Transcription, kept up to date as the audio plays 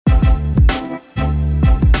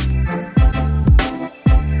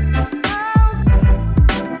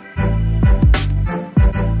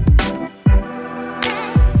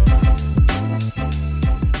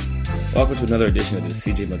another edition of the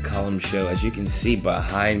CJ McCollum Show. As you can see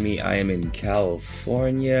behind me, I am in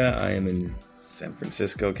California. I am in San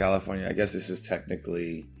Francisco, California. I guess this is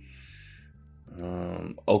technically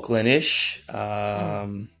Oakland-ish.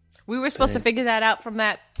 We were supposed to figure that out from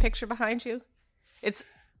that picture behind you.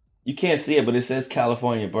 You can't see it, but it says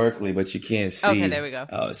California, Berkeley, but you can't see. Okay, there we go.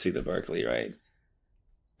 Oh, see the Berkeley right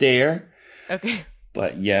there. Okay.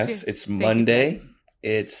 But yes, it's Monday.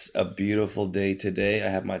 It's a beautiful day today. I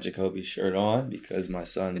have my Jacoby shirt on because my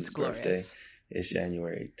son's birthday is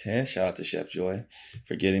January 10th. Shout out to Chef Joy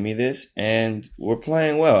for getting me this. And we're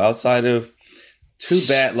playing well outside of 2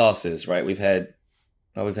 bad losses, right? We've had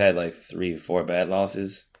like 3 or 4 bad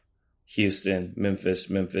losses. Houston, Memphis,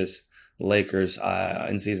 Lakers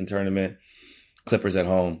in-season tournament, Clippers at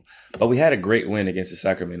home. But we had a great win against the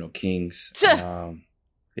Sacramento Kings.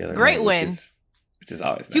 Great win. Which is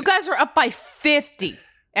always nice. You guys were up by 50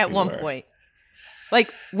 at one point.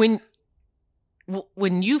 Like when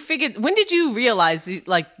you figured, when did you realize,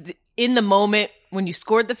 like in the moment when you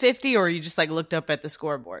scored the 50, or you just like looked up at the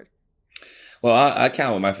scoreboard? Well, I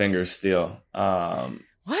count with my fingers still.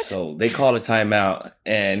 What? So they called a timeout,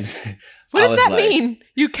 and what does that mean?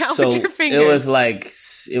 You count with your fingers?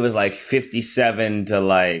 It was like 57 to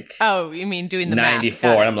like. Oh, you mean doing the 94,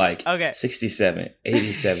 math? and I'm like, okay, 67,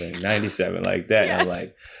 87, 97, like that. Yes. And I'm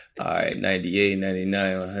like, all right, 98,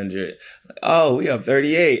 99, 100. Oh, we up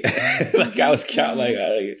 38. Like I was counting, like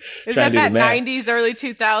is trying that to do the math. 90s, early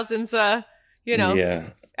 2000s? Yeah,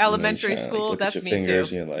 elementary trying to, school. like, That's your me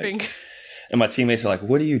fingers, too. You're like, and my teammates are like,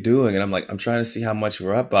 what are you doing? And I'm like, I'm trying to see how much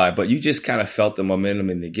we're up by. But you just kind of felt the momentum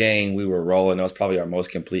in the game. We were rolling. That was probably our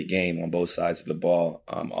most complete game on both sides of the ball.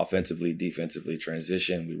 Offensively, defensively,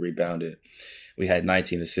 transition. We rebounded. We had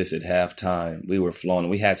 19 assists at halftime. We were flowing.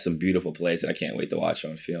 We had some beautiful plays that I can't wait to watch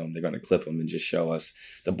on film. They're going to clip them and just show us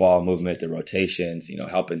the ball movement, the rotations,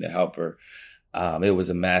 helping the helper. It was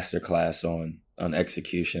a masterclass on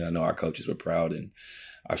execution. I know our coaches were proud, and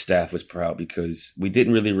our staff was proud because we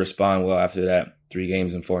didn't really respond well after that 3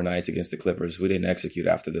 games and 4 nights against the Clippers. We didn't execute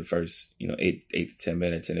after the first, 8 to 10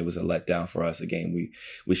 minutes, and it was a letdown for us. A game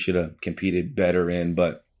we should have competed better in,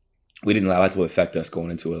 but we didn't allow that to affect us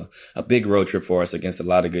going into a big road trip for us against a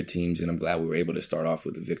lot of good teams. And I'm glad we were able to start off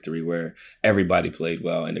with a victory where everybody played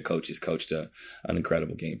well and the coaches coached an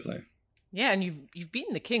incredible game plan. Yeah, and you've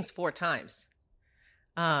beaten the Kings 4 times,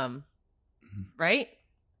 right?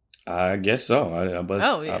 I guess so. I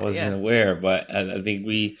wasn't aware, but I think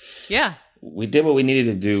we did what we needed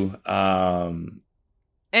to do. And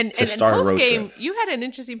post game, you had an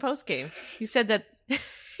interesting post game. You said that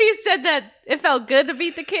it felt good to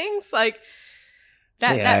beat the Kings. Like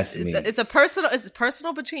that. It's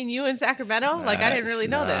personal between you and Sacramento. I didn't really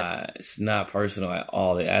know this. It's not personal at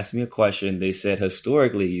all. They asked me a question. They said,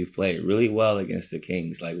 historically, you've played really well against the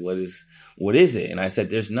Kings. Like, what is it? And I said,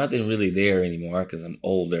 there's nothing really there anymore because I'm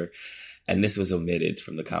older. And this was omitted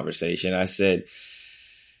from the conversation. I said,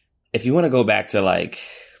 if you want to go back to like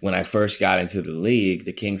when I first got into the league,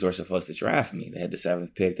 the Kings were supposed to draft me. They had the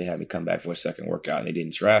 7th pick. They had me come back for a second workout, and they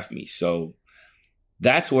didn't draft me. So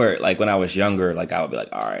that's where, like, when I was younger, like, I would be like,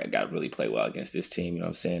 all right, I got to really play well against this team. You know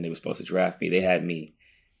what I'm saying? They were supposed to draft me. They had me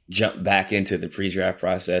jump back into the pre-draft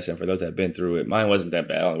process. And for those that have been through it, mine wasn't that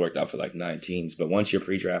bad. I only worked out for like 9 teams. But once your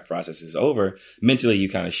pre-draft process is over, mentally you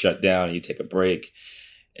kind of shut down and you take a break.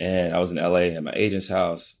 And I was in LA at my agent's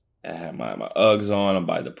house. I had my Uggs on. I'm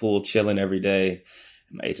by the pool chilling every day.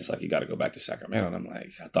 And my agent's like, you got to go back to Sacramento. And I'm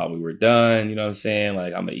like, I thought we were done. You know what I'm saying?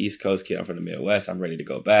 Like, I'm an East Coast kid. I'm from the Midwest. I'm ready to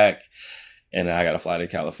go back. And I got to fly to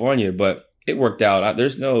California. But it worked out.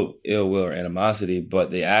 There's no ill will or animosity,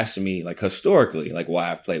 but they asked me, like, historically, like,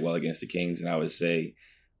 why I've played well against the Kings. And I would say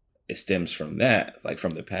it stems from that, like, from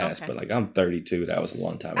the past. Okay. But, like, I'm 32. That was a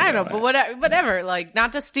long time ago. I don't know, but whatever. Like,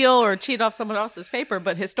 not to steal or cheat off someone else's paper,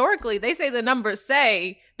 but historically, they say the numbers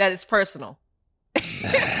say that it's personal.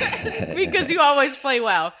 Because you always play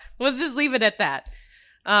well. Let's just leave it at that.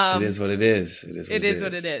 It is what it is. It is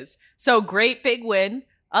what it is. So, great big win.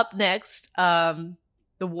 Up next, the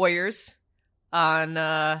Warriors on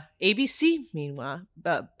ABC, meanwhile,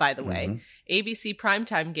 by the way, ABC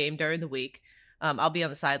primetime game during the week. I'll be on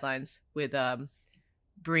the sidelines with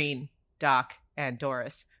Breen, Doc, and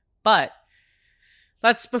Doris. But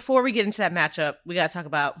before we get into that matchup, we got to talk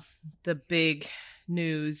about the big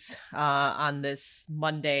news on this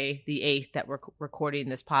Monday, the 8th, that we're recording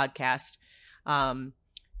this podcast.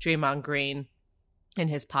 Draymond Green, in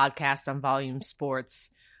his podcast on Volume Sports,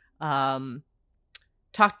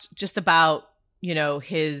 talked just about,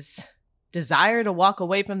 his desire to walk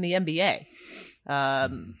away from the NBA.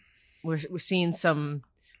 We're seeing some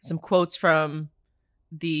quotes from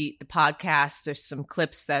the podcast. There's some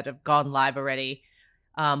clips that have gone live already.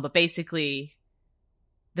 But basically,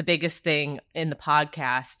 the biggest thing in the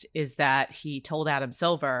podcast is that he told Adam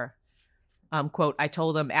Silver, quote, "I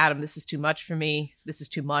told him, Adam, this is too much for me. This is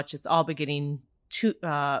too much. It's all becoming too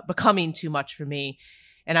much for me,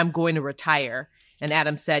 and I'm going to retire." And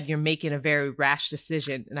Adam said, "You're making a very rash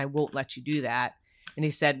decision, and I won't let you do that." And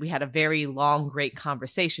he said, "We had a very long, great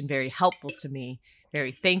conversation, very helpful to me,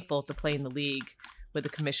 very thankful to play in the league with a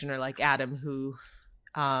commissioner like Adam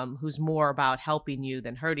who's more about helping you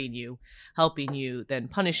than hurting you, helping you than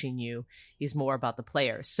punishing you. He's more about the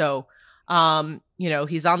players." So,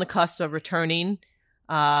 he's on the cusp of returning,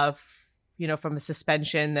 from a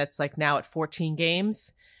suspension that's like now at 14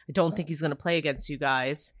 games. I don't think he's going to play against you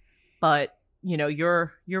guys, but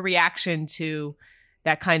your reaction to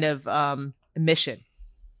that kind of admission.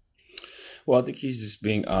 Well, I think he's just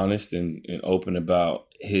being honest and open about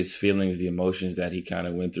his feelings, the emotions that he kind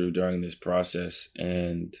of went through during this process,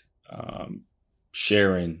 and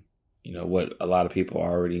sharing, what a lot of people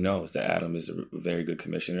already know is that Adam is a very good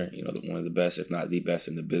commissioner, one of the best, if not the best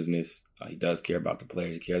in the business. He does care about the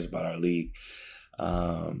players. He cares about our league.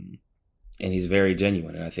 And he's very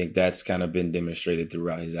genuine. And I think that's kind of been demonstrated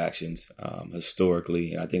throughout his actions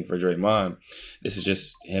historically. And I think for Draymond, this is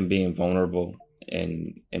just him being vulnerable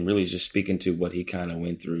and really just speaking to what he kind of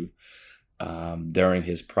went through during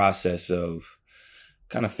his process of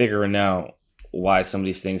kind of figuring out why some of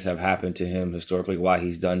these things have happened to him historically, why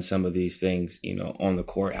he's done some of these things, on the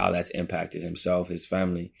court, how that's impacted himself, his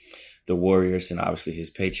family, the Warriors, and obviously his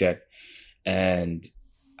paycheck, and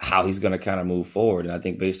how he's going to kind of move forward. And I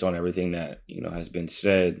think based on everything that, has been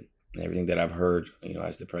said and everything that I've heard,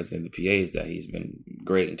 as the president of the PA, is that he's been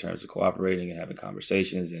great in terms of cooperating and having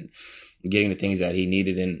conversations and getting the things that he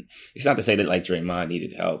needed. And it's not to say that like Draymond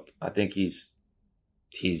needed help. I think he's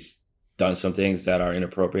done some things that are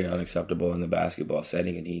inappropriate and unacceptable in the basketball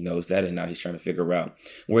setting, and he knows that. And now he's trying to figure out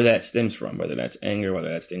where that stems from, whether that's anger, whether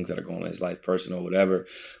that's things that are going on in his life, personal, whatever.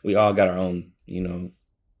 We all got our own,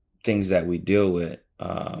 things that we deal with.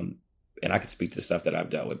 And I can speak to stuff that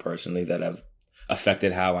I've dealt with personally that have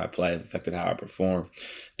affected how I play, affected how I perform.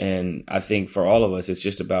 And I think for all of us, it's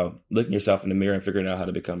just about looking yourself in the mirror and figuring out how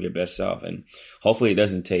to become your best self. And hopefully it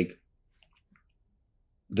doesn't take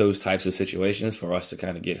those types of situations for us to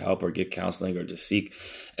kind of get help or get counseling or to seek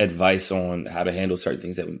advice on how to handle certain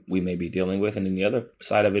things that we may be dealing with. And then the other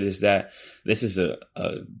side of it is that this is a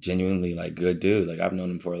genuinely like good dude. Like I've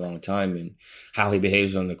known him for a long time, and how he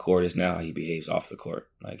behaves on the court is now how he behaves off the court.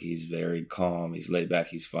 Like he's very calm, he's laid back,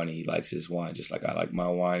 he's funny, he likes his wine just like I like my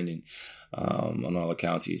wine. And on all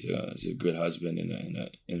accounts, he's a good husband and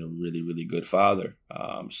a really, really good father.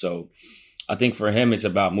 So I think for him, it's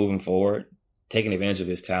about moving forward, taking advantage of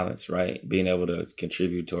his talents, right? Being able to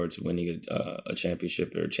contribute towards winning a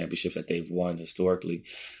championship or championships that they've won historically,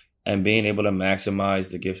 and being able to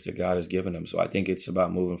maximize the gifts that God has given him. So I think it's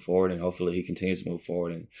about moving forward, and hopefully he continues to move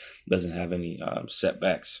forward and doesn't have any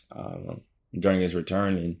setbacks during his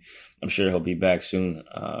return. And I'm sure he'll be back soon,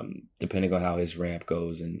 depending on how his ramp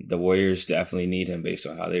goes. And the Warriors definitely need him based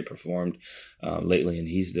on how they performed lately. And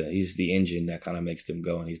he's the engine that kind of makes them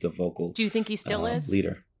go, and he's the vocal. Do you think he still is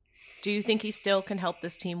leader? Do you think he still can help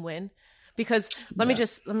this team win? Because let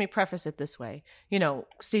me preface it this way.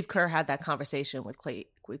 Steve Kerr had that conversation with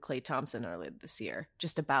Klay Thompson earlier this year,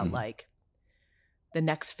 just about like the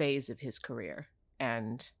next phase of his career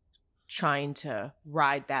and trying to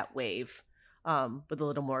ride that wave with a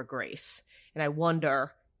little more grace. And I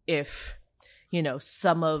wonder if,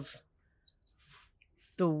 some of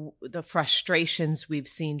the frustrations we've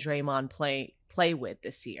seen Draymond play with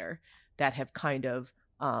this year that have kind of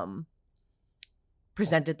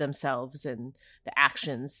presented themselves in the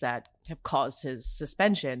actions that have caused his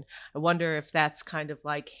suspension. I wonder if that's kind of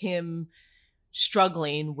like him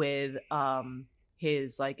struggling with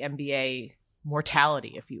his like NBA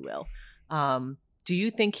mortality, if you will. Do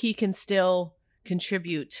you think he can still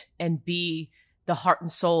contribute and be the heart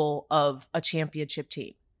and soul of a championship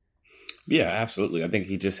team? Yeah, absolutely. I think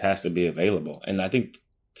he just has to be available. And I think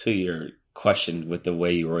to your question with the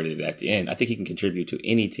way you worded it at the end, I think he can contribute to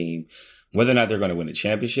any team. Whether or not they're going to win a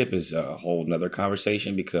championship is a whole nother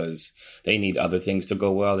conversation, because they need other things to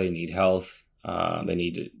go well. They need health. They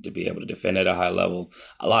need to be able to defend at a high level.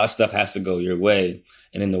 A lot of stuff has to go your way.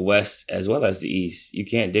 And in the West, as well as the East, you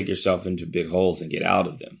can't dig yourself into big holes and get out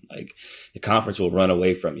of them. Like the conference will run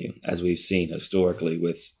away from you, as we've seen historically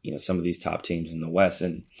with some of these top teams in the West.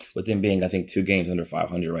 And with them being, I think, 2 games under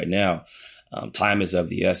 500 right now, time is of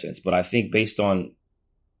the essence. But I think based on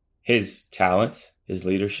his talents, his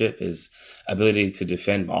leadership, his ability to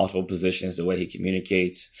defend multiple positions, the way he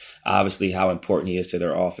communicates, obviously how important he is to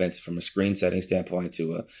their offense from a screen setting standpoint,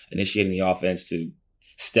 to initiating the offense, to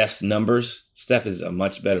Steph's numbers. Steph is a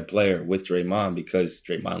much better player with Draymond because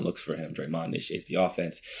Draymond looks for him. Draymond initiates the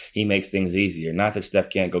offense. He makes things easier. Not that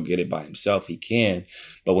Steph can't go get it by himself. He can.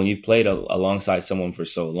 But when you've played alongside someone for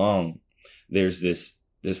so long, there's this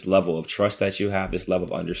level of trust that you have, this level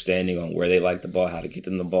of understanding on where they like the ball, how to get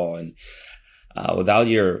them the ball. And without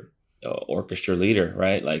your orchestra leader,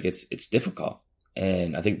 right, like it's difficult.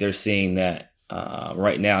 And I think they're seeing that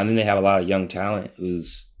right now. And then they have a lot of young talent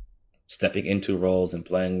who's stepping into roles and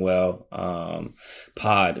playing well.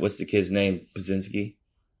 What's the kid's name? Pazinski?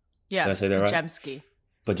 Yeah, did I say that right?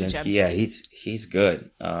 Pajemski, yeah, he's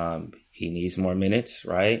good. He needs more minutes,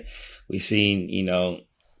 right? We've seen,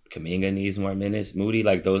 Kuminga needs more minutes. Moody,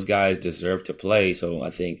 like those guys deserve to play. So I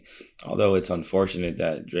think, although it's unfortunate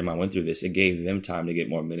that Draymond went through this, it gave them time to get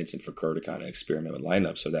more minutes and for Kerr to kind of experiment with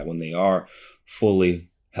lineups so that when they are fully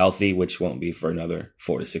healthy, which won't be for another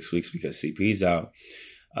 4 to 6 weeks because CP's out,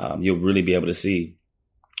 you'll really be able to see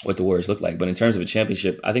what the Warriors look like. But in terms of a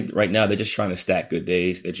championship, I think right now they're just trying to stack good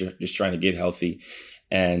days. They're just trying to get healthy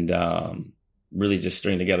and really just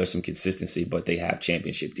string together some consistency. But they have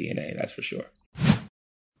championship DNA, that's for sure.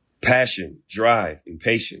 Passion, drive, and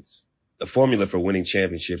patience. The formula for winning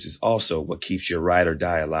championships is also what keeps your ride or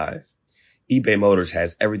die alive. eBay Motors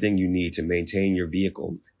has everything you need to maintain your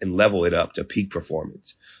vehicle and level it up to peak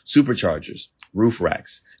performance. Superchargers, roof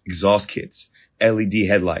racks, exhaust kits, LED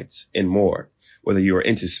headlights, and more. Whether you are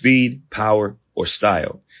into speed, power, or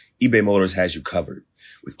style, eBay Motors has you covered.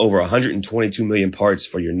 With over 122 million parts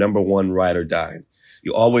for your number one ride or die,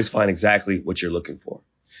 you'll always find exactly what you're looking for.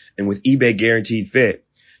 And with eBay Guaranteed Fit,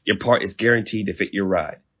 your part is guaranteed to fit your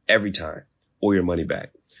ride every time or your money back.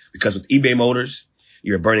 Because with eBay Motors,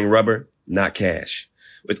 you're burning rubber, not cash.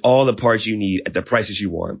 With all the parts you need at the prices you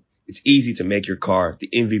want, it's easy to make your car the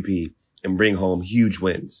MVP and bring home huge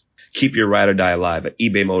wins. Keep your ride or die alive at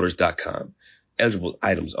ebaymotors.com. Eligible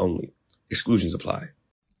items only. Exclusions apply.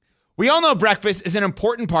 We all know breakfast is an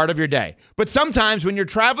important part of your day, but sometimes when you're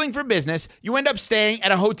traveling for business, you end up staying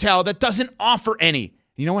at a hotel that doesn't offer any.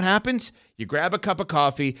 You know what happens? You grab a cup of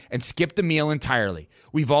coffee and skip the meal entirely.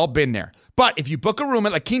 We've all been there. But if you book a room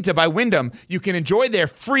at La Quinta by Wyndham, you can enjoy their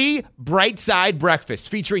free Bright Side breakfast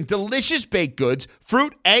featuring delicious baked goods,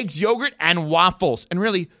 fruit, eggs, yogurt, and waffles. And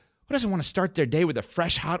really, who doesn't want to start their day with a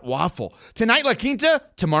fresh hot waffle? Tonight, La Quinta,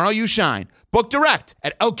 tomorrow you shine. Book direct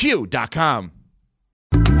at lq.com.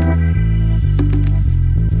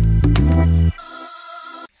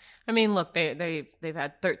 I mean, look, they've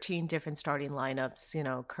had 13 different starting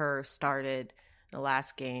lineups. Kerr started the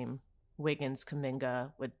last game. Wiggins,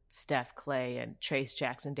 Kuminga with Steph, Clay, and Trace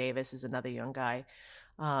Jackson Davis is another young guy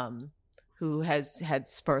who has had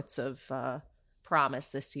spurts of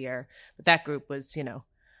promise this year. But that group was,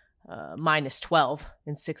 minus 12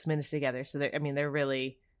 in 6 minutes together. So they're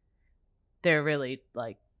really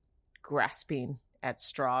like grasping at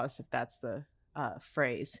straws, if that's the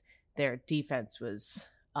phrase. Their defense was.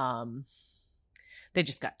 They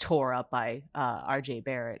just got tore up by RJ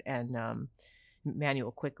Barrett and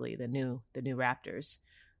Manuel Quickley, the new Raptors,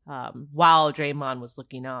 while Draymond was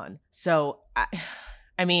looking on. So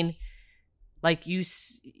I mean, like you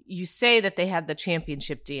say that they have the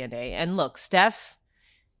championship DNA, and look, Steph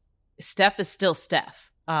is still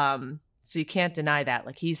Steph. So you can't deny that.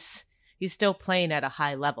 Like he's still playing at a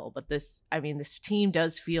high level, but this team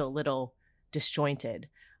does feel a little disjointed.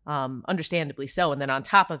 Understandably so. And then on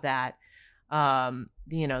top of that,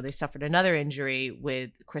 they suffered another injury with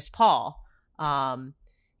Chris Paul.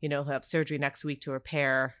 He'll have surgery next week to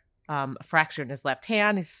repair a fracture in his left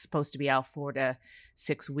hand. He's supposed to be out 4 to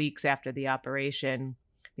 6 weeks after the operation.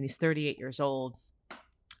 He's 38 years old.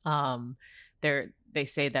 They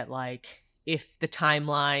say that like if the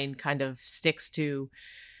timeline kind of sticks to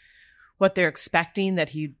what they're expecting, that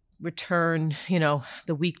he return,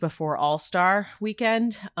 the week before All-Star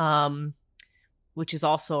weekend, which is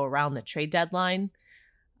also around the trade deadline.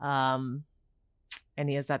 And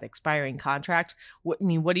he has that expiring contract. What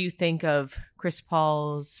do you think of Chris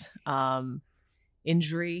Paul's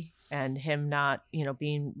injury and him not,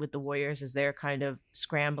 being with the Warriors as they're kind of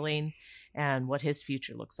scrambling, and what his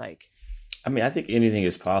future looks like? I think anything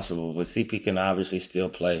is possible, but CP can obviously still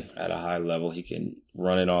play at a high level. He can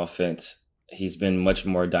run an offense. He's been much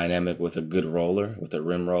more dynamic with a good roller, with a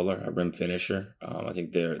rim finisher. I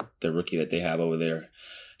think the rookie that they have over there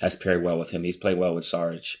has paired well with him. He's played well with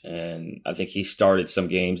Sarge, and I think he started some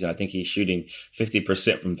games, and I think he's shooting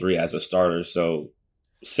 50% from three as a starter. So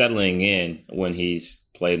settling in when he's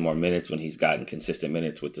played more minutes, when he's gotten consistent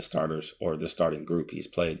minutes with the starters or the starting group. He's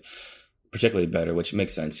played particularly better, which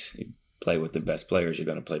makes sense. You play with the best players, you're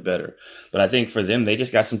going to play better. But I think for them, they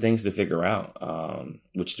just got some things to figure out,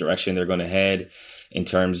 which direction they're going to head in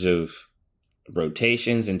terms of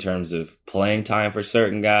rotations, in terms of playing time for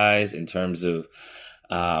certain guys, in terms of,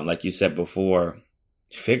 like you said before,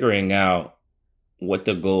 figuring out what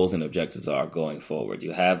the goals and objectives are going forward.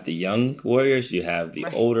 You have the young Warriors, you have the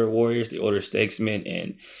older Warriors, the older statesmen,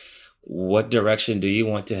 and what direction do you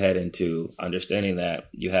want to head into? Understanding that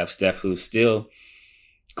you have Steph, who's still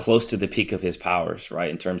close to the peak of his powers,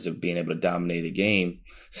 right? In terms of being able to dominate a game,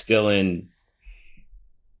 still in,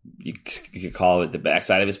 you could call it the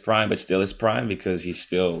backside of his prime, but still his prime because he's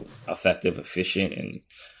still effective, efficient, and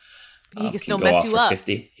he can still go mess off you for up.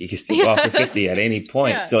 50. He can still go off for 50 at any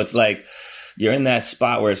point. Yeah. So it's like you're in that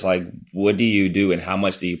spot where it's like, what do you do and how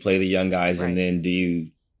much do you play the young guys? Right. And then do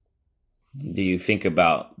you think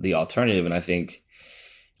about the alternative? And I think,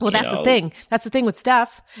 well, that's the thing. That's the thing with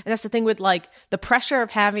Steph. And that's the thing with like the pressure of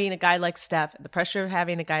having a guy like Steph, the pressure of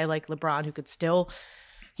having a guy like LeBron who could still,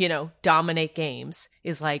 dominate games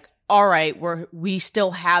is like, all right, we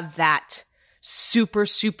still have that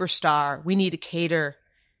superstar. We need to cater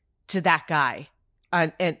to that guy.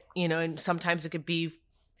 And sometimes it could be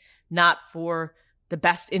not for the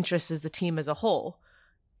best interests of the team as a whole.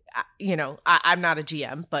 I'm not a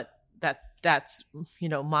GM, but that's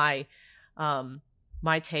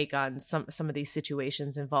my take on some of these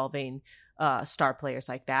situations involving star players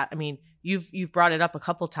like that. I mean, you've brought it up a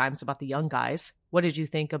couple times about the young guys. What did you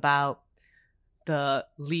think about the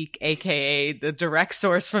leak, aka the direct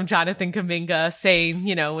source from Jonathan Kuminga saying,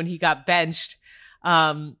 when he got benched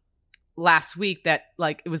last week that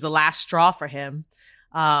like it was the last straw for him.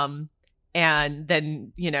 And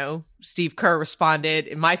then, Steve Kerr responded,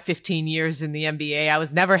 in my 15 years in the NBA, I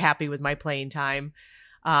was never happy with my playing time.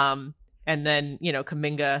 And then,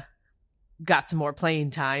 Kuminga got some more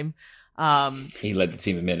playing time. He led the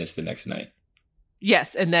team in minutes the next night.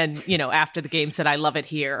 Yes. And then, after the game said, I love it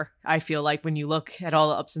here. I feel like when you look at all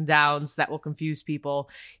the ups and downs, that will confuse people.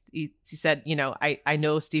 He said, I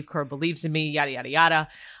know Steve Kerr believes in me, yada, yada, yada.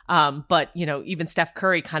 But, even Steph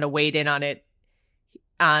Curry kind of weighed in on it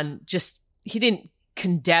he didn't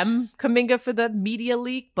condemn Kuminga for the media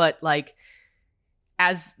leak, but like,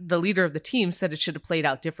 as the leader of the team said, it should have played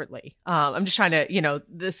out differently. I'm just trying to,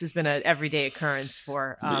 this has been an everyday occurrence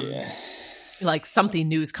for like something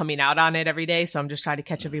news coming out on it every day. So I'm just trying to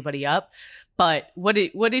catch everybody up. But what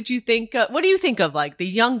did you think? What do you think of like the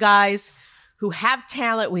young guys who have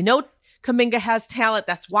talent? We know Kuminga has talent.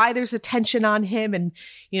 That's why there's attention on him, and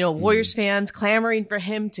Warriors fans clamoring for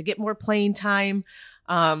him to get more playing time.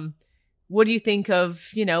 What do you think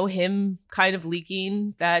of, him kind of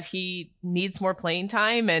leaking that he needs more playing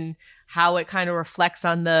time and how it kind of reflects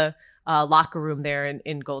on the locker room there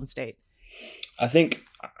in Golden State? I think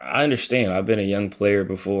I understand. I've been a young player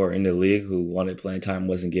before in the league who wanted playing time,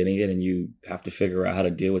 wasn't getting it, and you have to figure out how to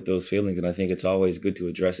deal with those feelings. And I think it's always good to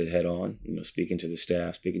address it head on, speaking to the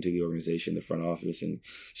staff, speaking to the organization, the front office, and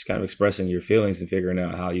just kind of expressing your feelings and figuring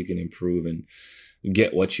out how you can improve and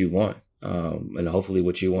get what you want. And hopefully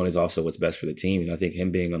what you want is also what's best for the team. And I think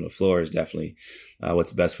him being on the floor is definitely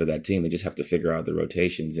what's best for that team. They just have to figure out the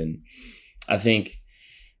rotations. And I think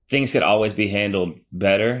things could always be handled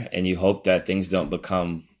better. And you hope that things don't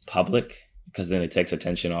become public, because then it takes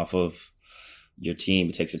attention off of your team.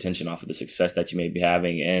 It takes attention off of the success that you may be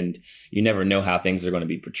having. And you never know how things are going to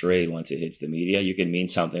be portrayed once it hits the media. You can mean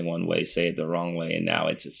something one way, say it the wrong way. And now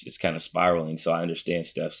it's kind of spiraling. So I understand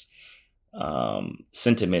Steph's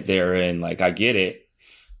sentiment there, and like I get it,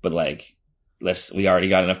 but like we already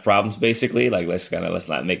got enough problems basically. Like let's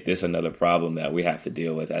not make this another problem that we have to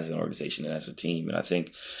deal with as an organization and as a team. And I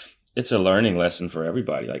think it's a learning lesson for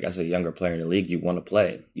everybody. Like as a younger player in the league, you want to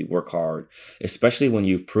play, you work hard, especially when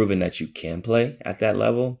you've proven that you can play at that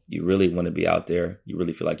level. You really want to be out there. You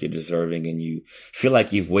really feel like you're deserving, and you feel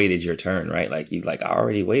like you've waited your turn, right? Like I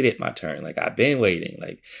already waited my turn. Like I've been waiting.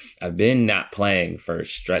 Like I've been not playing for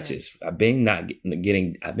stretches. I've been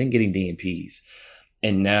getting DNPs,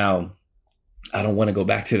 and now I don't want to go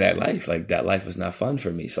back to that life. Like that life was not fun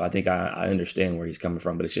for me. So I think I understand where he's coming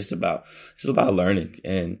from, but it's about learning.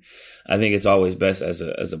 And I think it's always best as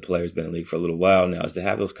a player who's been in the league for a little while now is to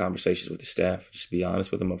have those conversations with the staff. Just be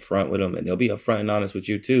honest with them, upfront with them, and they'll be upfront and honest with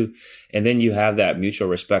you too. And then you have that mutual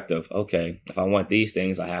respect of, okay, if I want these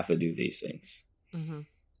things, I have to do these things. Mm-hmm.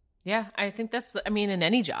 Yeah, I think in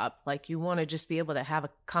any job, like you want to just be able to have a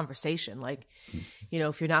conversation. Like,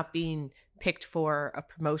 if you're not being picked for a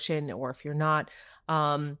promotion, or if you're not,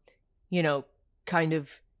 kind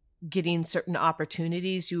of getting certain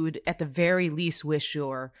opportunities, you would at the very least wish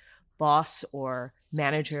your boss or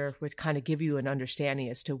manager would kind of give you an understanding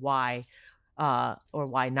as to why or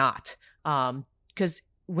why not. Because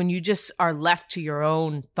when you just are left to your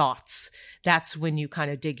own thoughts, that's when you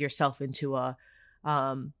kind of dig yourself into a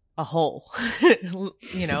hole.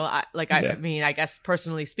 I mean, I guess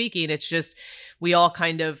personally speaking, it's just we all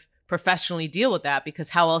kind of professionally deal with that, because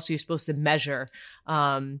how else are you supposed to measure,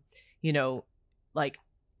 like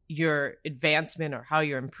your advancement or how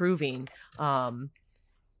you're improving? I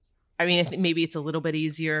mean, I think maybe it's a little bit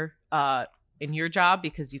easier in your job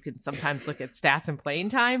because you can sometimes look at stats and playing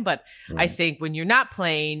time. But I think when you're not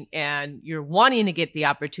playing and you're wanting to get the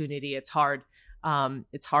opportunity, it's hard.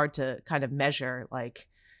 It's hard to kind of measure, like,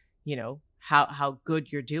 how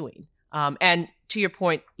good you're doing. And to your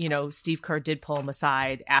point, Steve Kerr did pull him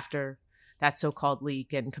aside after that so-called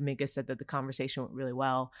leak, and Kuminga said that the conversation went really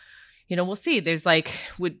well. We'll see. There's like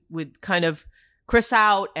with kind of Chris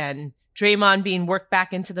out and Draymond being worked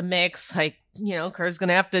back into the mix, like, Kerr's going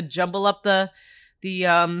to have to jumble up the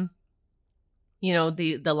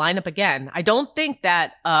lineup again. I don't think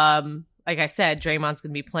that, like I said, Draymond's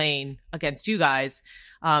going to be playing against you guys.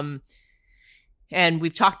 And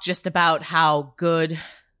we've talked just about how good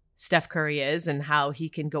Steph Curry is and how he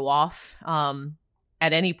can go off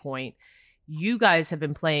at any point. You guys have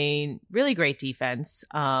been playing really great defense,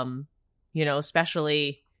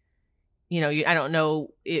 especially, I don't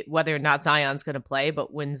know whether or not Zion's going to play,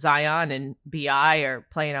 but when Zion and BI are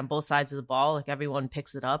playing on both sides of the ball, like, everyone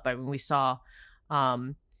picks it up. I mean, we saw,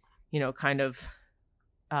 Larry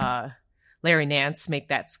Nance make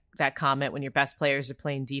that comment, when your best players are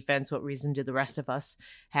playing defense, what reason do the rest of us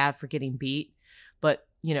have for getting beat? But,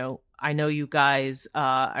 I know you guys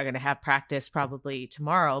are going to have practice probably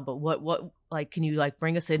tomorrow, but what can you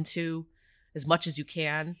bring us into, as much as you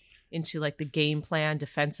can, into the game plan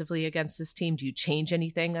defensively against this team? Do you change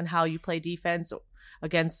anything on how you play defense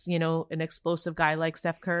against, an explosive guy like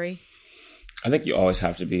Steph Curry? I think you always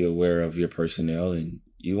have to be aware of your personnel, and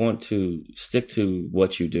you want to stick to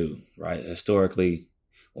what you do, right? Historically,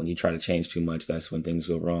 when you try to change too much, that's when things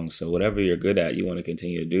go wrong. So whatever you're good at, you want to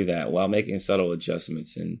continue to do that while making subtle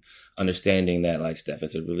adjustments and understanding that, Steph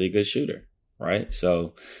is a really good shooter, right?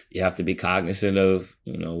 So you have to be cognizant of,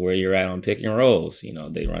 where you're at on pick and rolls.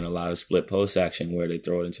 They run a lot of split post action where they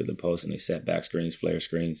throw it into the post and they set back screens, flare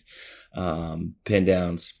screens, pin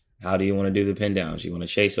downs. How do you want to do the pin downs? You want to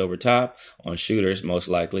chase over top on shooters, most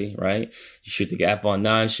likely, right? You shoot the gap on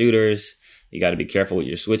non-shooters. You got to be careful with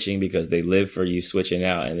your switching because they live for you switching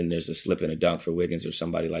out. And then there's a slip and a dunk for Wiggins or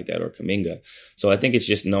somebody like that, or Kuminga. So I think it's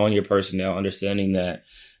just knowing your personnel, understanding that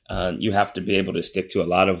you have to be able to stick to a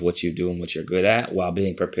lot of what you do and what you're good at while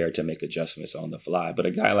being prepared to make adjustments on the fly. But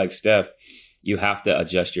a guy like Steph, you have to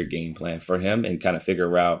adjust your game plan for him and kind of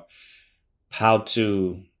figure out how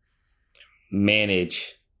to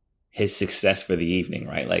manage his success for the evening,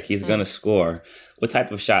 right? He's going to score. What type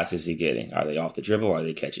of shots is he getting? Are they off the dribble? Are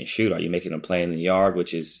they catch and shoot? Are you making them play in the yard,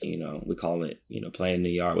 which is, we call it, playing in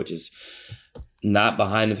the yard, which is not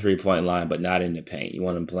behind the 3-point line, but not in the paint. You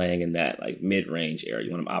want him playing in that mid-range area.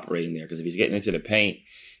 You want him operating there, because if he's getting into the paint,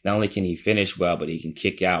 not only can he finish well, but he can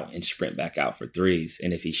kick out and sprint back out for threes.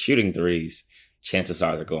 And if he's shooting threes, chances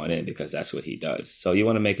are they're going in, because that's what he does. So you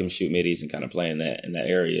want to make him shoot middies and kind of play in that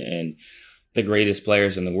area. And the greatest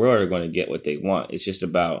players in the world are going to get what they want. It's just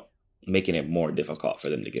about making it more difficult for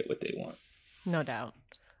them to get what they want. No doubt.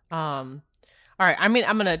 All right. I mean,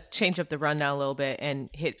 I'm going to change up the rundown a little bit and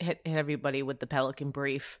hit everybody with the Pelican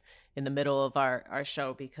brief in the middle of our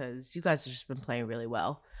show, because you guys have just been playing really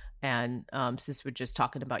well. And since we're just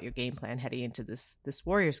talking about your game plan heading into this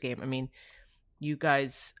Warriors game, I mean, you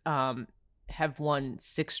guys have won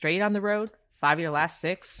 6 straight on the road, 5 of your last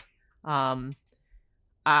 6.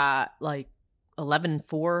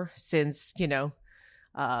 11-4 since,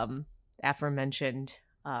 aforementioned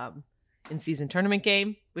in-season tournament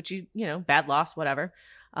game, which bad loss, whatever.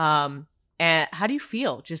 And how do you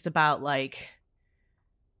feel just about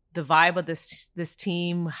the vibe of this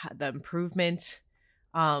team, the improvement,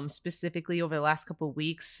 specifically over the last couple of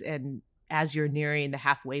weeks, and as you're nearing the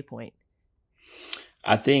halfway point?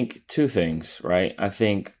 I think 2 things, right? I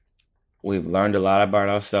think we've learned a lot about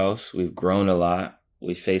ourselves. We've grown a lot.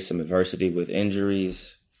 We faced some adversity with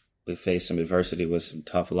injuries. We faced some adversity with some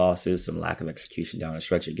tough losses, some lack of execution down a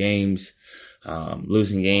stretch of games,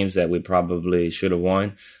 losing games that we probably should have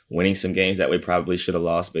won, winning some games that we probably should have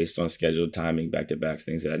lost based on scheduled timing, back-to-backs,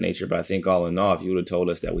 things of that nature. But I think all in all, if you would have told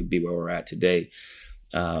us that we'd be where we're at today,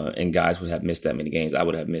 and guys would have missed that many games, I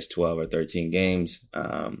would have missed 12 or 13 games.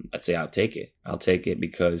 I'd say I'll take it. I'll take it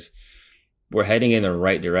because we're heading in the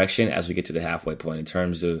right direction as we get to the halfway point in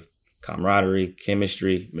terms of camaraderie,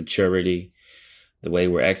 chemistry, maturity, the way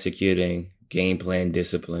we're executing, game plan,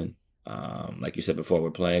 discipline. Like you said before,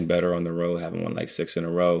 we're playing better on the road, having won like 6 in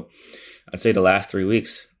a row. I'd say the last 3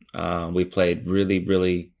 weeks, we've played really,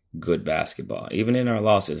 really good basketball. Even in our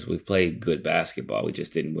losses, we've played good basketball. We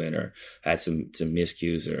just didn't win or had some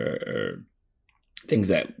miscues or things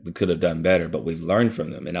that we could have done better, but we've learned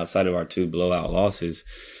from them. And outside of our 2 blowout losses,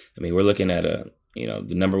 I mean, we're looking at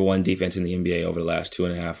the number 1 defense in the NBA over the last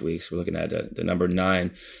 2.5 weeks. We're looking at the number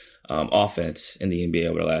 9 offense in the NBA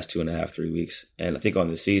over the last 2.5, 3 weeks. And I think on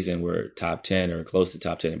the season, we're top 10 or close to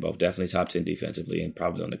top 10 in both. Definitely top 10 defensively and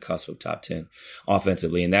probably on the cusp of top 10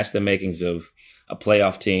 offensively. And that's the makings of a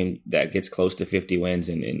playoff team that gets close to 50 wins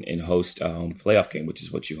and host a home playoff game, which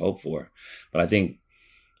is what you hope for. But I think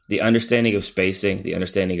the understanding of spacing, the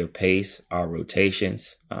understanding of pace, our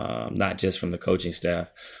rotations, not just from the coaching staff,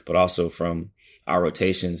 but also from our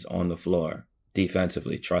rotations on the floor,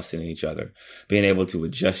 defensively, trusting in each other, being able to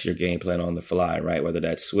adjust your game plan on the fly, right? Whether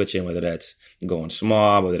that's switching, whether that's going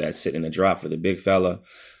small, whether that's sitting in the drop for the big fella,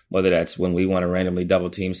 whether that's when we want to randomly double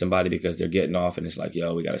team somebody because they're getting off and it's like,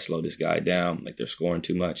 yo, we got to slow this guy down, like they're scoring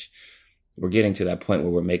too much. We're getting to that point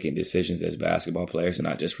where we're making decisions as basketball players and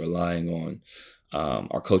not just relying on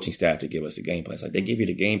our coaching staff to give us a game plan. It's like they give you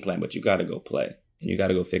the game plan, but you got to go play and you got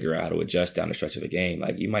to go figure out how to adjust down the stretch of the game.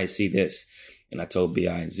 Like you might see this. And I told BI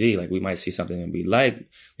and Z, like we might see something that we like.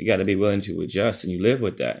 We got to be willing to adjust and you live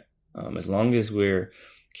with that. As long as we're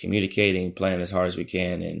communicating, playing as hard as we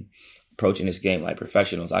can and approaching this game like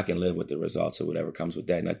professionals, I can live with the results of whatever comes with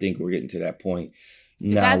that. And I think we're getting to that point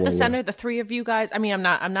now. Is that the center, the 3 of you guys? I mean,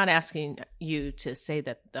 I'm not asking you to say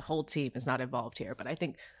that the whole team is not involved here, but I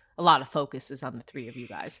think a lot of focus is on the 3 of you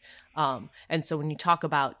guys. And so when you talk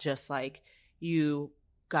about just like you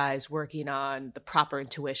guys working on the proper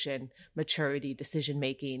intuition, maturity, decision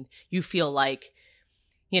making, you feel like,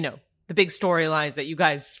 the big storylines that you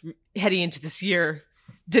guys heading into this year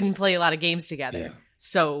didn't play a lot of games together. Yeah.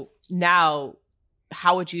 So now,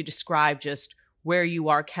 how would you describe just where you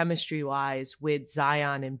are chemistry wise with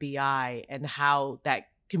Zion and BI and how that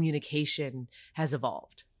communication has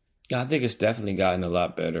evolved? Yeah, I think it's definitely gotten a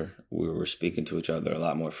lot better. We were speaking to each other a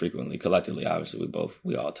lot more frequently. Collectively, obviously,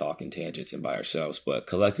 we all talk in tangents and by ourselves, but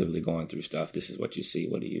collectively going through stuff. This is what you see.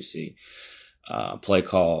 What do you see? Play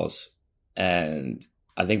calls. And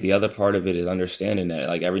I think the other part of it is understanding that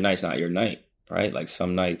like every night's not your night, right? Like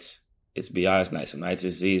some nights it's BI's night, some nights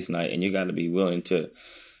it's Z's night, and you got to be willing to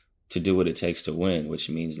do what it takes to win, which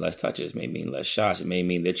means less touches, may mean less shots. It may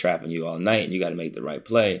mean they're trapping you all night and you got to make the right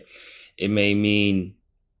play. It may mean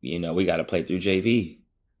we got to play through JV,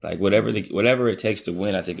 like whatever it takes to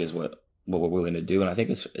win. I think is what we're willing to do, and I think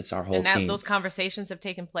it's our whole team. Those conversations have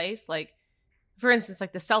taken place. Like, for instance,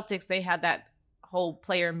 like the Celtics, they had that whole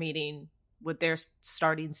player meeting with their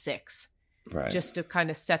starting 6, right? Just to kind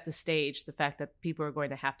of set the stage, the fact that people are going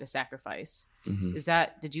to have to sacrifice.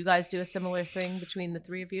 Mm-hmm. Did you guys do a similar thing between the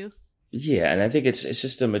 3 of you? Yeah, and I think it's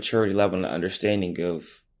just a maturity level and understanding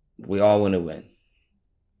of we all want to win,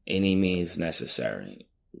 any means necessary.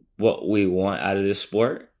 What we want out of this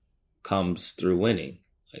sport comes through winning.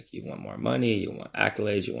 Like you want more money, you want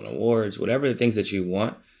accolades, you want awards, whatever the things that you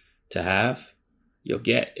want to have, you'll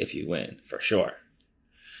get if you win, for sure.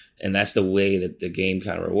 And that's the way that the game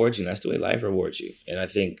kind of rewards you. And that's the way life rewards you. And I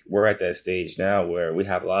think we're at that stage now where we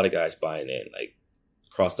have a lot of guys buying in, like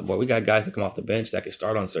across the board. We got guys that come off the bench that can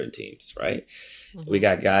start on certain teams, right? Mm-hmm. We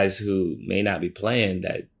got guys who may not be playing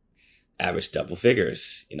that average double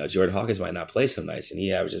figures. Jordan Hawkins might not play some nights, and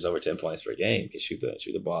he averages over 10 points per game. Can shoot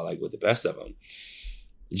the ball like with the best of them.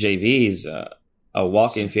 JV's a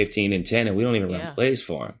walk-in 15 and 10, and we don't even run plays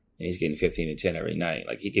for him. And he's getting 15 and 10 every night.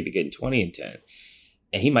 Like he could be getting 20 and 10,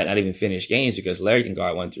 and he might not even finish games because Larry can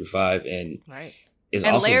guard 1 through 5, and right. Is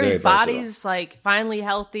and also Larry's very versatile. Body's like finally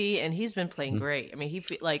healthy, and he's been playing great. I mean,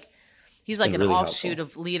 he's like an really offshoot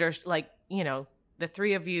helpful. of leaders. Like the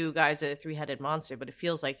 3 of you guys are a 3-headed monster, but it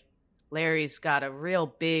feels like Larry's got a real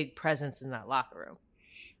big presence in that locker room.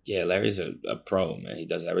 Yeah, Larry's a pro, man. He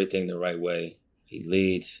does everything the right way. He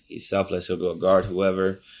leads. He's selfless. He'll go guard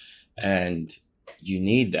whoever. And you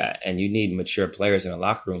need that. And you need mature players in a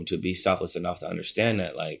locker room to be selfless enough to understand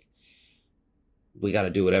that, like, we got to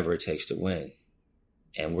do whatever it takes to win.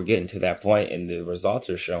 And we're getting to that point, and the results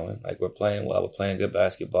are showing. Like, we're playing well. We're playing good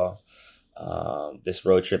basketball. This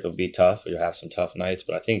road trip will be tough. You'll have some tough nights,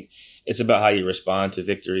 but I think it's about how you respond to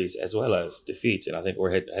victories as well as defeats. And I think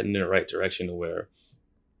we're heading in the right direction to where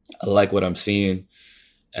I like what I'm seeing,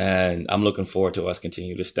 and I'm looking forward to us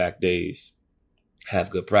continue to stack days, have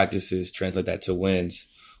good practices, translate that to wins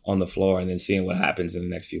on the floor, and then seeing what happens in the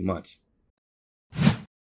next few months.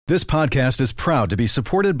 This podcast is proud to be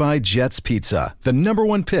supported by Jets Pizza, the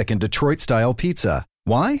 #1 pick in Detroit-style pizza.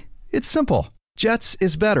 Why? It's simple. Jets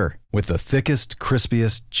is better. With the thickest,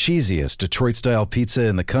 crispiest, cheesiest Detroit-style pizza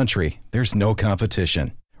in the country, there's no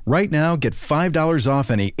competition. Right now, get $5 off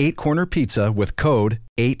any 8-corner pizza with code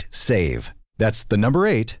 8SAVE. That's the number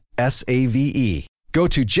 8, SAVE. Go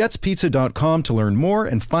to jetspizza.com to learn more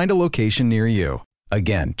and find a location near you.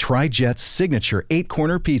 Again, try Jet's signature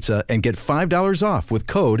 8-corner pizza and get $5 off with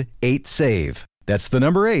code 8SAVE. That's the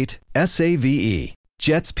number 8, SAVE.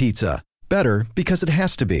 Jet's Pizza. Better because it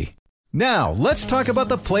has to be. Now, let's talk about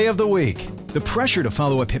the play of the week. The pressure to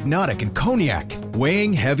follow up Hypnotic and Cognac,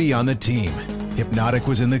 weighing heavy on the team. Hypnotic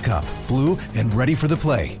was in the cup, blue, and ready for the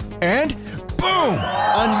play. And boom!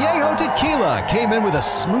 Añejo Tequila came in with a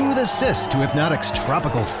smooth assist to Hypnotic's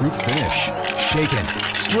tropical fruit finish. Shaken,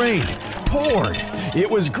 strained, poured. It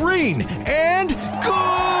was green and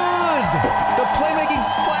good! The playmaking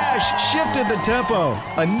splash shifted the tempo.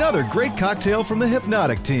 Another great cocktail from the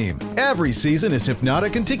Hypnotic team. Every season is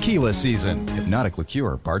Hypnotic and Tequila season. Hypnotic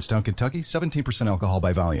Liqueur, Bardstown, Kentucky, 17% alcohol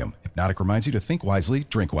by volume. Hypnotic reminds you to think wisely,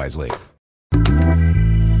 drink wisely.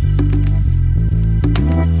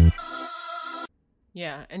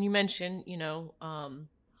 Yeah, and you mentioned,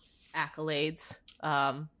 accolades,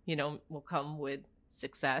 will come with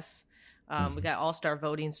success. We got All-Star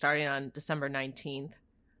voting starting on December 19th,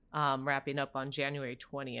 wrapping up on January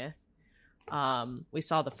 20th. We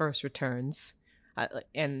saw the first returns,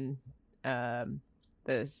 and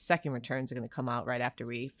the second returns are going to come out right after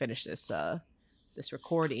we finish this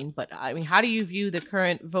recording. But I mean, how do you view the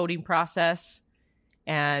current voting process?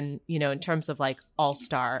 And, in terms of like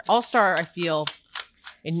All-Star, I feel,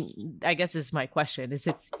 and I guess this is my question, is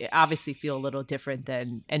it obviously feel a little different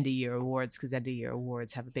than end of year awards, because end of year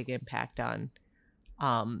awards have a big impact on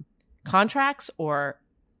contracts, or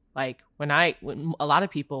like when a lot of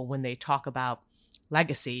people, when they talk about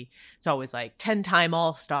legacy, it's always like 10-time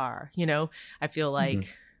All-Star, I feel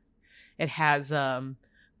like it has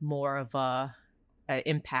more of a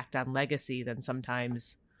impact on legacy than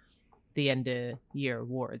sometimes the end of year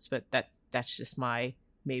awards. But that's just my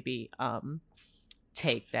maybe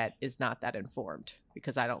take that is not that informed,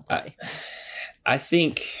 because I don't play. I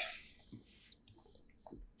think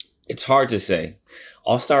it's hard to say.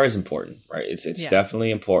 All-Star is important, right? It's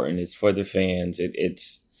definitely important. It's for the fans.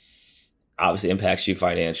 It's obviously impacts you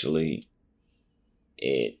financially.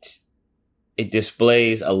 It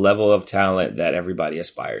displays a level of talent that everybody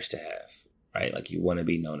aspires to have, right? Like, you want to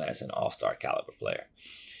be known as an all-star caliber player.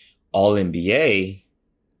 All-NBA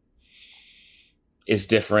is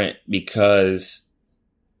different because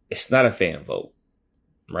it's not a fan vote,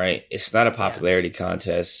 right? It's not a popularity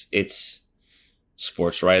contest. It's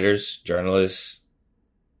sports writers, journalists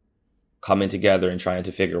coming together and trying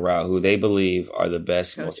to figure out who they believe are the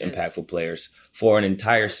best, most impactful players for an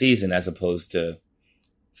entire season, as opposed to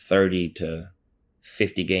 30 to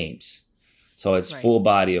 50 games. So it's full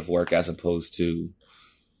body of work, as opposed to,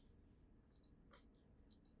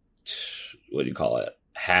 what do you call it,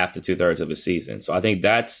 half to 2/3 of a season. So I think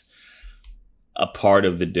that's a part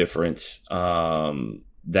of the difference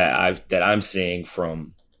that I'm seeing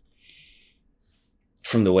from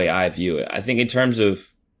the way I view it. I think in terms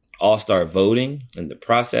of All-Star voting and the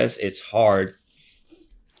process, it's hard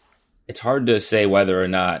to say whether or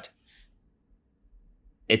not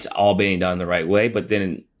it's all being done the right way, but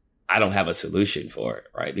then I don't have a solution for it,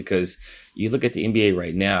 right? Because you look at the NBA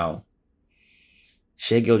right now,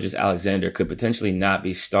 Shai Gilgeous-Alexander could potentially not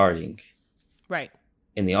be starting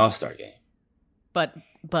in the All-Star game. But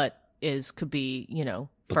could be,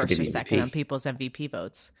 first or second on people's MVP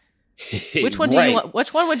votes. Which one do you want?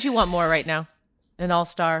 Which one would you want more right now? An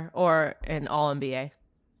All-Star or an All-NBA?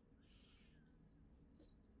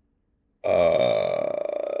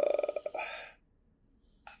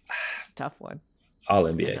 It's a tough one.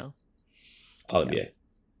 All-NBA. All-NBA.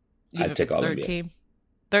 I'd take All-NBA.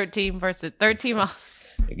 Third team versus third team.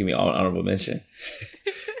 Give me honorable mention.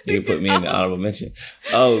 You can put me in the honorable mention.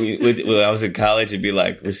 Oh, when I was in college, it'd be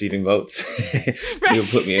like receiving votes. You would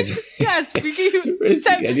put me in. Yes,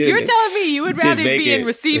 you're telling me you would rather be in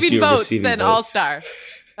receiving votes than All-Star.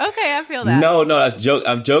 Okay, I feel that. No,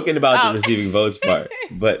 I'm joking about the receiving votes part.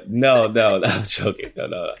 But no, I'm joking.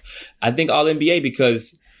 No. I think All-NBA,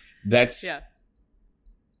 because that's the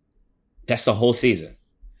whole season.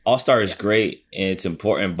 All-Star is great and it's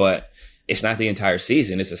important, but it's not the entire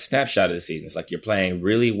season. It's a snapshot of the season. It's like you're playing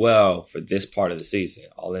really well for this part of the season.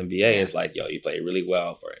 All-NBA is like, you play really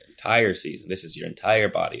well for an entire season. This is your entire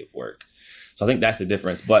body of work. So I think that's the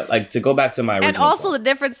difference. But like, to go back to my original and also point, the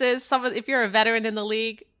difference is if you're a veteran in the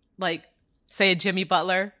league, like say a Jimmy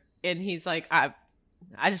Butler, and he's like,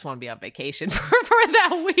 I just want to be on vacation for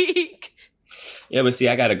that week. Yeah, but see,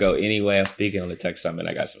 I got to go anyway. I'm speaking on the tech summit.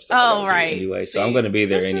 I got some stuff. Oh, right. Anyway, so I'm going to be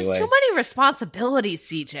there anyway. This is too many responsibilities,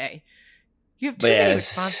 CJ. You have too many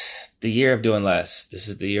responsibilities. The year of doing less. This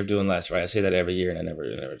is the year of doing less, right? I say that every year, and I never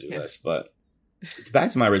do less. But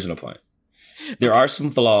back to my original point. There are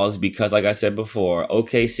some flaws because, like I said before,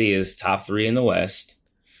 OKC is top 3 in the West.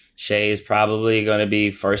 Shea is probably going to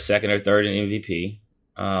be first, second, or third in MVP,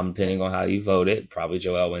 depending on how you vote it. Probably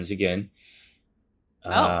Joel wins again.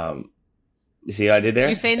 You see what I did there?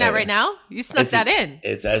 You're saying that right now? You snuck that in.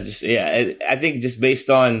 I think just based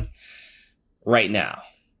on right now.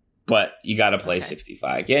 But you got to play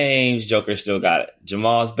 65 games. Joker still got it.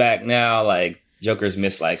 Jamal's back now. Like, Joker's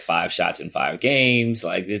missed like 5 shots in 5 games.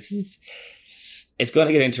 Like, it's going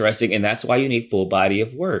to get interesting. And that's why you need full body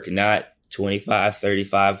of work, not 25,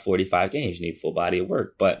 35, 45 games. You need full body of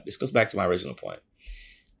work. But this goes back to my original point.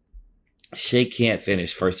 Shea can't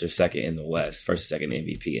finish first or second in the West, first or second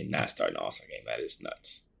MVP, and not start an All-Star game. That is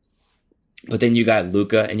nuts. But then you got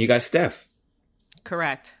Luka and you got Steph.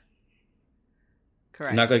 Correct.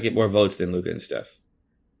 I'm not going to get more votes than Luka and Steph.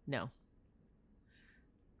 No.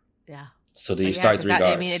 Yeah. So do you start 3 guards?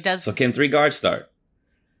 I mean, it does. So can 3 guards start?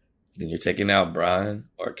 Then you're taking out Brian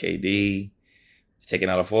or KD. You're taking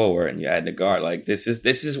out a forward and you're adding a guard. Like, this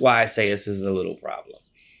is why I say this is a little problem.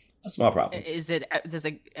 A small problem. Is it?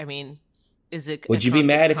 Would you be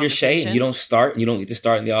mad if you're Shea and you don't start and you don't get to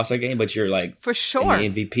start in the All-Star game, but you're like for sure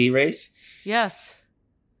in the MVP race? Yes.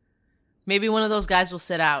 Maybe one of those guys will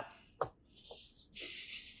sit out.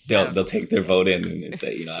 They'll take their vote in and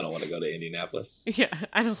say, I don't want to go to Indianapolis. Yeah,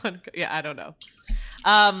 I don't want to go. Yeah, I don't know.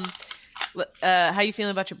 How you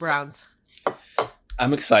feeling about your Browns?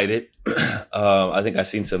 I'm excited. I think I've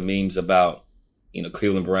seen some memes about,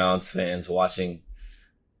 Cleveland Browns fans watching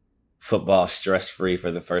football stress-free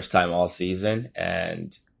for the first time all season.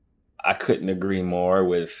 And I couldn't agree more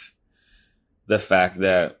with the fact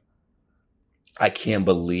that I can't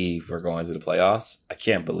believe we're going to the playoffs. I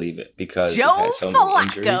can't believe it because Joe we've had so many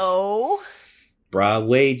injuries.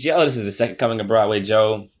 Broadway Joe. This is the second coming of Broadway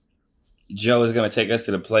Joe. Joe is going to take us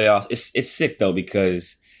to the playoffs. It's sick, though,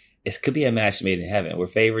 because it could be a match made in heaven. We're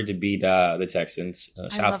favored to beat the Texans.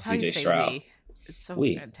 Shout out to CJ Stroud. It's so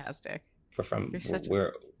fantastic.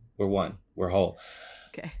 We're one. We're whole.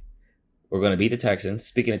 Okay. We're going to beat the Texans.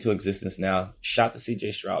 Speaking into existence now. Shout to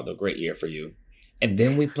CJ Stroud, though. Great year for you. And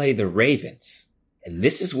then we play the Ravens. And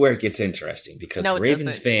this is where it gets interesting because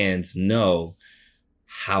Ravens fans know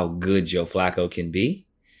how good Joe Flacco can be.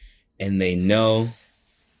 And they know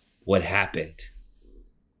what happened.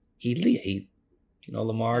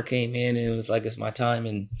 Lamar came in and it was like, it's my time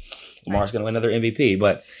and Lamar's going to win another MVP.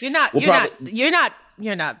 But you're not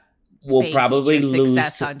we'll probably lose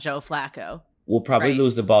success on Joe Flacco. We'll probably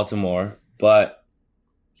lose to Baltimore, but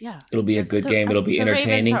it'll be a good game. It'll be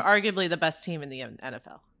entertaining. The Ravens are arguably the best team in the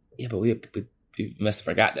NFL. Yeah, but we must have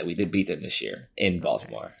forgot that we did beat them this year in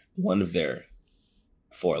Baltimore. One of their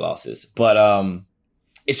 4 losses. But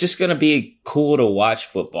it's just going to be cool to watch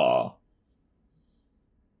football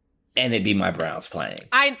and it be my Browns playing.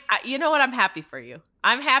 You know what? I'm happy for you.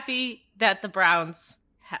 I'm happy that the Browns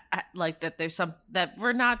that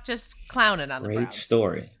we're not just clowning on the Browns. Great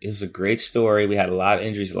story. It was a great story. We had a lot of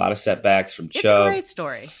injuries, a lot of setbacks from Chubb. It's a great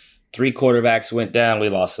story. 3 quarterbacks went down. We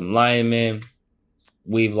lost some linemen.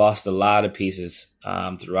 We've lost a lot of pieces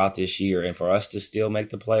throughout this year. And for us to still make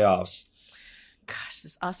the playoffs. Gosh,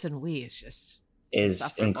 this us and we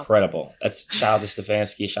is incredible. That's shout out to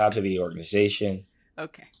Stefanski. Shout out to the organization.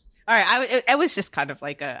 Okay. All right. I was just kind of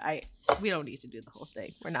like we don't need to do the whole thing.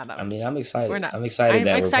 We're not. I'm excited. I'm excited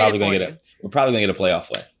that we're probably going to get a playoff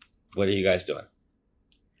win. What are you guys doing?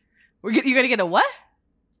 You're going to get a what?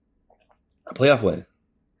 A playoff win.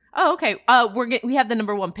 Oh, okay. We have the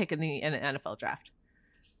number 1 pick in the NFL draft.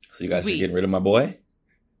 So you guys are getting rid of my boy?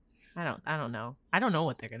 I don't know. I don't know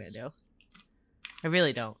what they're going to do. I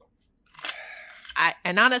really don't.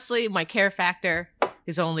 And honestly, my care factor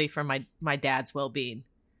is only for my dad's well-being.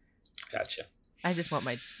 Gotcha. I just want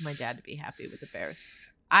my dad to be happy with the Bears.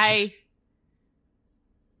 Yeah.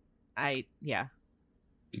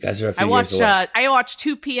 You guys are a few years away. I watch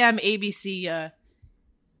 2 p.m. ABC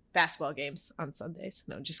basketball games on Sundays.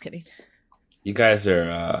 No, just kidding. You guys are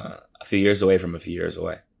a few years away from a few years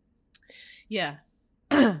away. Yeah.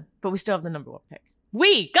 But we still have the number 1 pick.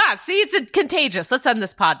 See, it's contagious. Let's end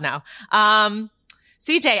this pod now.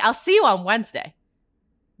 CJ, I'll see you on Wednesday.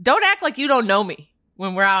 Don't act like you don't know me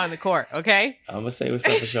when we're out on the court, okay? I'm going to say what's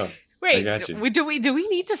up for sure. Wait, do we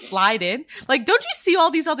need to slide in? Like, don't you see all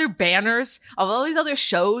these other banners of all these other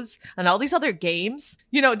shows and all these other games?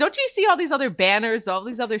 Don't you see all these other banners, all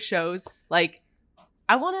these other shows? Like,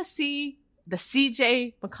 I want to see the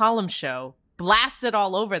CJ McCollum show blasted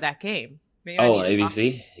all over that game. Maybe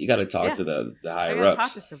ABC? You got to talk to the higher ups.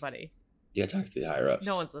 Talk to somebody. You got to talk to the higher ups.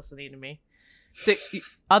 No one's listening to me.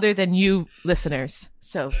 Other than you listeners.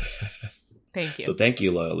 So thank you. So thank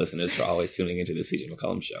you, loyal listeners, for always tuning into the CJ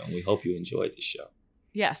McCollum Show. And we hope you enjoyed the show.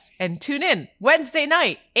 Yes. And tune in Wednesday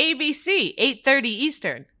night, ABC, 8:30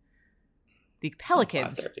 Eastern. The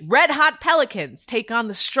Pelicans, red hot Pelicans, take on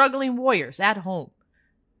the struggling Warriors at home.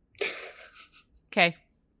 Okay.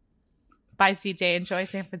 Bye, CJ. Enjoy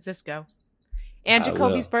San Francisco. And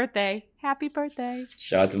Jacoby's birthday. Happy birthday.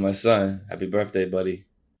 Shout out to my son. Happy birthday, buddy.